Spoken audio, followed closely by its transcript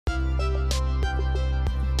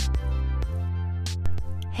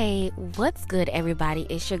Hey, what's good, everybody?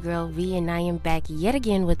 It's your girl V, and I am back yet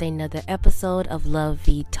again with another episode of Love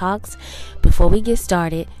V Talks. Before we get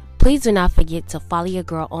started, please do not forget to follow your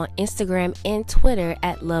girl on Instagram and Twitter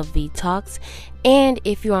at Love V Talks. And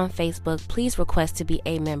if you're on Facebook, please request to be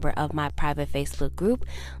a member of my private Facebook group,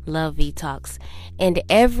 Love V Talks. And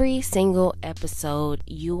every single episode,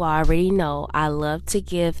 you already know I love to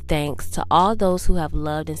give thanks to all those who have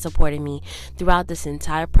loved and supported me throughout this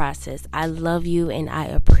entire process. I love you and I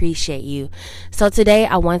appreciate you. So today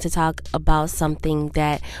I want to talk about something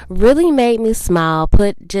that really made me smile,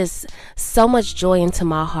 put just so much joy into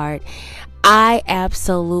my heart. I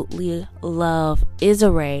absolutely love Issa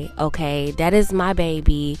Rae, okay? That is my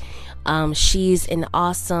baby. She's an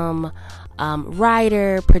awesome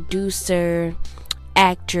writer, producer,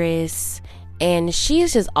 actress, and she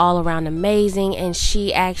is just all around amazing. And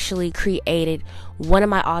she actually created one of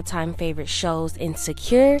my all-time favorite shows,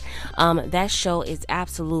 Insecure. That show is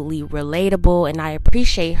absolutely relatable, and I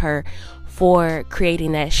appreciate her for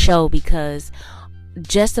creating that show because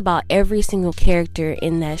just about every single character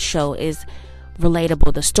in that show is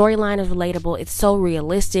relatable. The storyline is relatable. It's so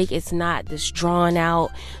realistic. It's not this drawn out,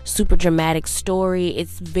 super dramatic story.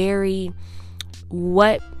 It's very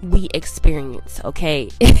what we experience, okay?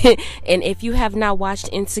 And if you have not watched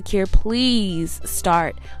Insecure, please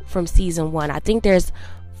start from season 1. I think there's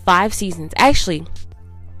 5 seasons, actually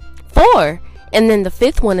 4, and then the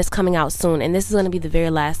 5th one is coming out soon, and this is going to be the very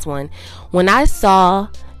last one. When I saw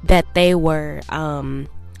that they were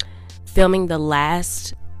filming the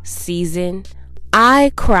last season,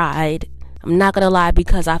 I cried. I'm not gonna lie,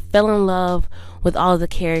 because I fell in love with all the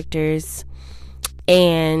characters,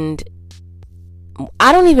 and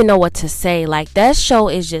I don't even know what to say. Like, that show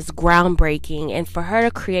is just groundbreaking, and for her to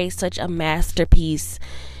create such a masterpiece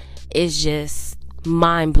is just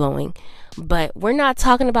mind-blowing. But we're not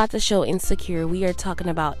talking about the show Insecure. We are talking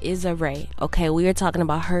about Issa Rae, okay? We are talking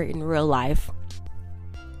about her in real life.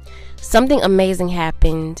 Something amazing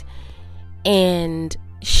happened, and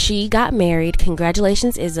she got married.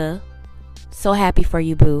 Congratulations, Issa. So happy for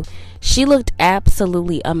you, boo. She looked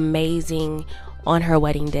absolutely amazing on her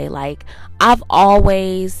wedding day. Like, I've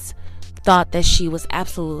always thought that she was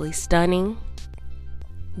absolutely stunning.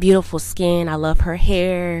 Beautiful skin. I love her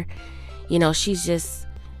hair. You know, she's just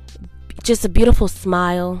a beautiful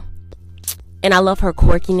smile. And I love her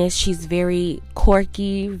quirkiness. She's very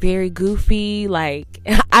quirky, very goofy. Like,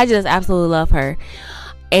 I just absolutely love her.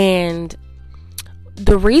 And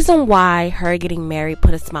the reason why her getting married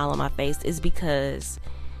put a smile on my face is because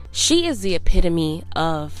she is the epitome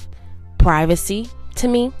of privacy to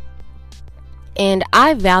me. And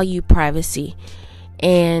I value privacy.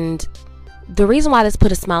 And the reason why this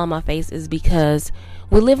put a smile on my face is because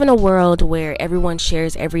we live in a world where everyone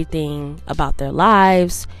shares everything about their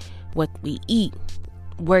lives, what we eat,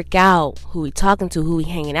 work out, who we talking to, who we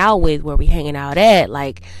hanging out with, where we hanging out at.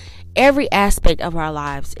 Like, every aspect of our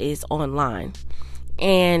lives is online.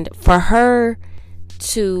 And for her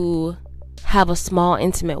to have a small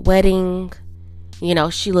intimate wedding, you know,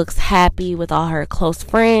 she looks happy with all her close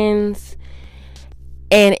friends,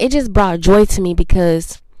 and it just brought joy to me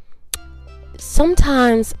because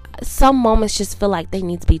sometimes some moments just feel like they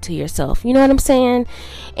need to be to yourself. You know what I'm saying?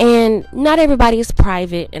 And not everybody is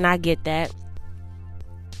private, and I get that.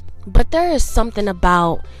 But there is something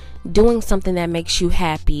about doing something that makes you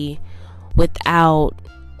happy without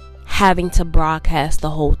having to broadcast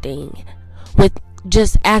the whole thing, with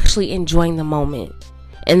just actually enjoying the moment.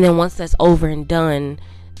 And then once that's over and done,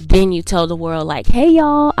 then you tell the world, like, hey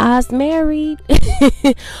y'all, I was married.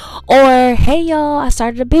 Or hey y'all, I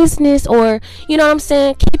started a business. Or, you know what I'm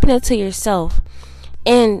saying, keeping it to yourself.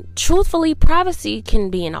 And truthfully, privacy can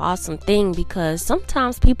be an awesome thing because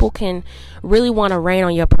sometimes people can really want to rain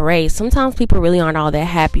on your parade. Sometimes people really aren't all that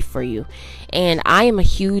happy for you. And I am a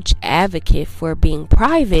huge advocate for being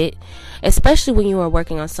private, especially when you are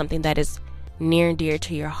working on something that is near and dear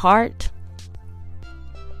to your heart.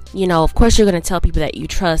 You know, of course, you're going to tell people that you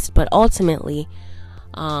trust, but ultimately,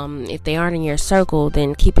 if they aren't in your circle,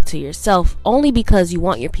 then keep it to yourself, only because you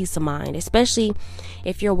want your peace of mind, especially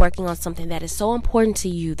if you're working on something that is so important to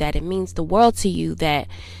you, that it means the world to you, that,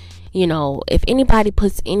 you know, if anybody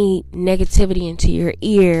puts any negativity into your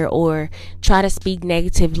ear or try to speak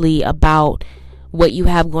negatively about what you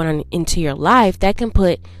have going on into your life, that can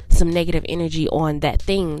put some negative energy on that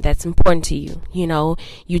thing that's important to you. You know,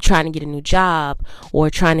 you trying to get a new job, or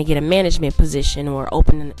trying to get a management position, or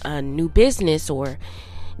open a new business, or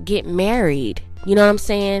get married. You know what I'm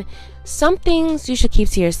saying? Some things you should keep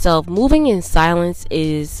to yourself. Moving in silence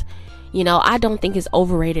is, you know, I don't think it's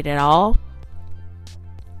overrated at all.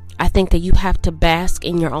 I think that you have to bask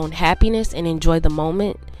in your own happiness and enjoy the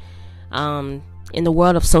moment. In the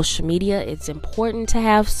world of social media, it's important to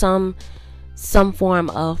have some form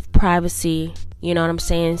of privacy. You know what I'm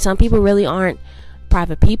saying? Some people really aren't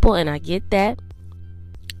private people, and I get that.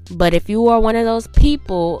 But if you are one of those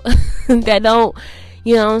people that don't,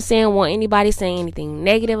 you know what I'm saying, want anybody saying anything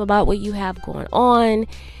negative about what you have going on,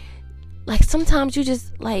 like sometimes you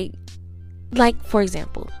just like for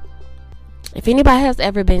example, if anybody has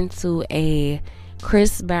ever been to a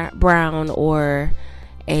Chris Brown or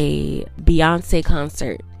a Beyonce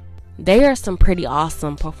concert, they are some pretty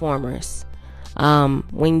awesome performers.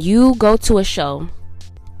 When you go to a show,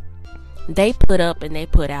 they put up and they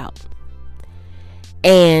put out.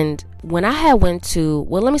 And when I had went to,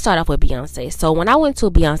 well, let me start off with Beyonce. So when I went to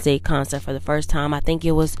a Beyonce concert for the first time, I think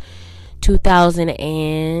it was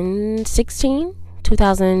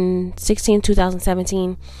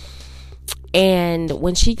 2017. And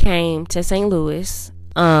when she came to St. Louis,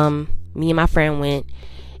 me and my friend went,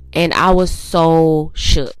 and I was so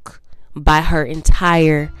shook by her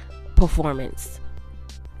entire performance.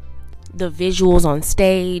 The visuals on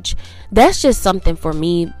stage, that's just something for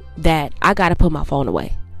me that I gotta put my phone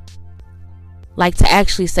away. Like, to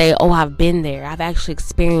actually say, oh, I've been there, I've actually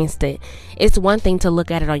experienced it. It's one thing to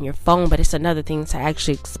look at it on your phone, but it's another thing to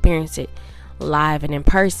actually experience it live and in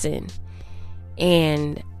person.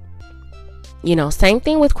 And you know, same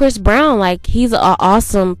thing with Chris Brown. Like, he's an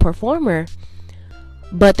awesome performer.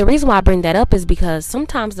 But the reason why I bring that up is because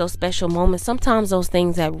sometimes those special moments, sometimes those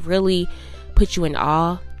things that really put you in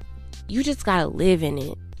awe, you just gotta live in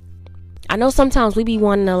it. I know sometimes we be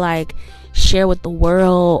wanting to like share with the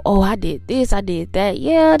world, oh, I did this, I did that.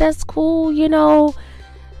 Yeah, that's cool, you know.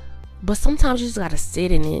 But sometimes you just gotta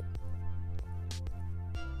sit in it.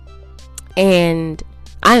 And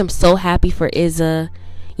I am so happy for Izza.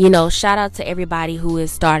 You know, shout out to everybody who is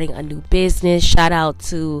starting a new business. Shout out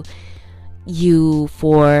to you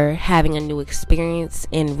for having a new experience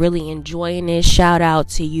and really enjoying it. Shout out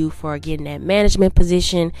to you for getting that management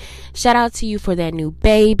position. Shout out to you for that new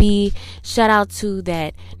baby. Shout out to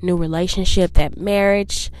that new relationship, that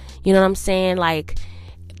marriage. You know what I'm saying? Like,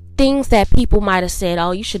 things that people might have said,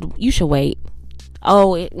 oh, you should wait.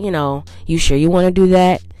 Oh, you know, you sure you want to do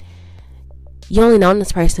that? You only known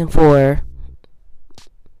this person for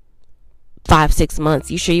 5-6 months.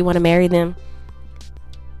 You sure you want to marry them?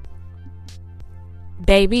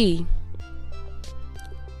 Baby,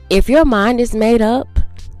 if your mind is made up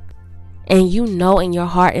and you know in your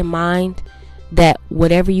heart and mind that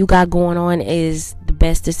whatever you got going on is the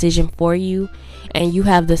best decision for you, and you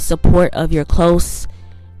have the support of your close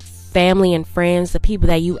family and friends, the people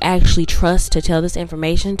that you actually trust to tell this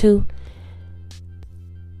information to,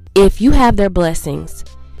 if you have their blessings,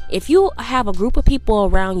 if you have a group of people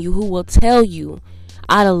around you who will tell you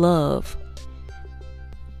out of love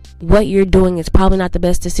what you're doing is probably not the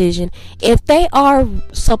best decision, if they are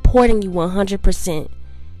supporting you 100%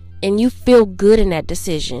 and you feel good in that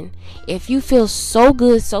decision, if you feel so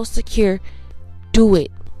good, so secure, do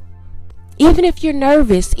it. Even if you're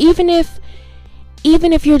nervous, even if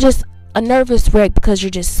you're just a nervous wreck because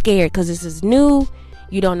you're just scared because this is new,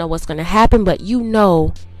 you don't know what's going to happen, but you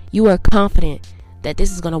know, you are confident that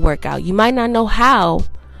this is going to work out. You might not know how,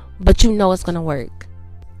 but you know it's going to work.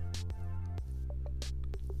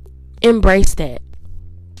 Embrace that.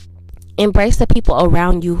 Embrace the people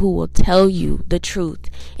around you who will tell you the truth.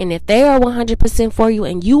 And if they are 100% for you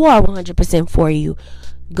and you are 100% for you,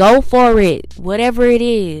 go for it. Whatever it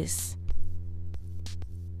is.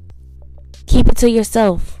 Keep it to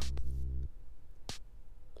yourself.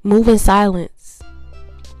 Move in silence.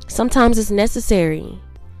 Sometimes it's necessary.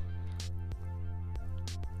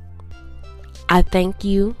 I thank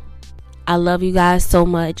you. I love you guys so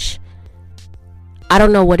much. I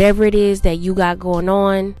don't know whatever it is that you got going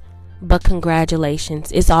on, but congratulations.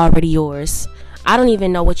 It's already yours. I don't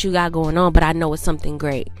even know what you got going on, but I know it's something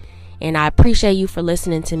great. And I appreciate you for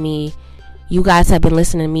listening to me. You guys have been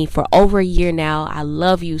listening to me for over a year now. I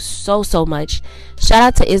love you so, so much. Shout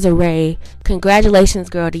out to Izza Ray. Congratulations,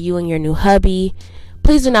 girl, to you and your new hubby.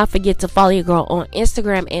 Please do not forget to follow your girl on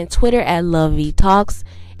Instagram and Twitter at LoveVTalks.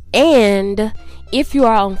 And if you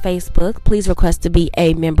are on Facebook, please request to be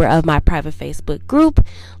a member of my private Facebook group,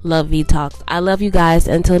 Love V Talks. I love you guys.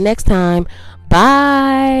 Until next time,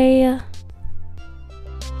 bye.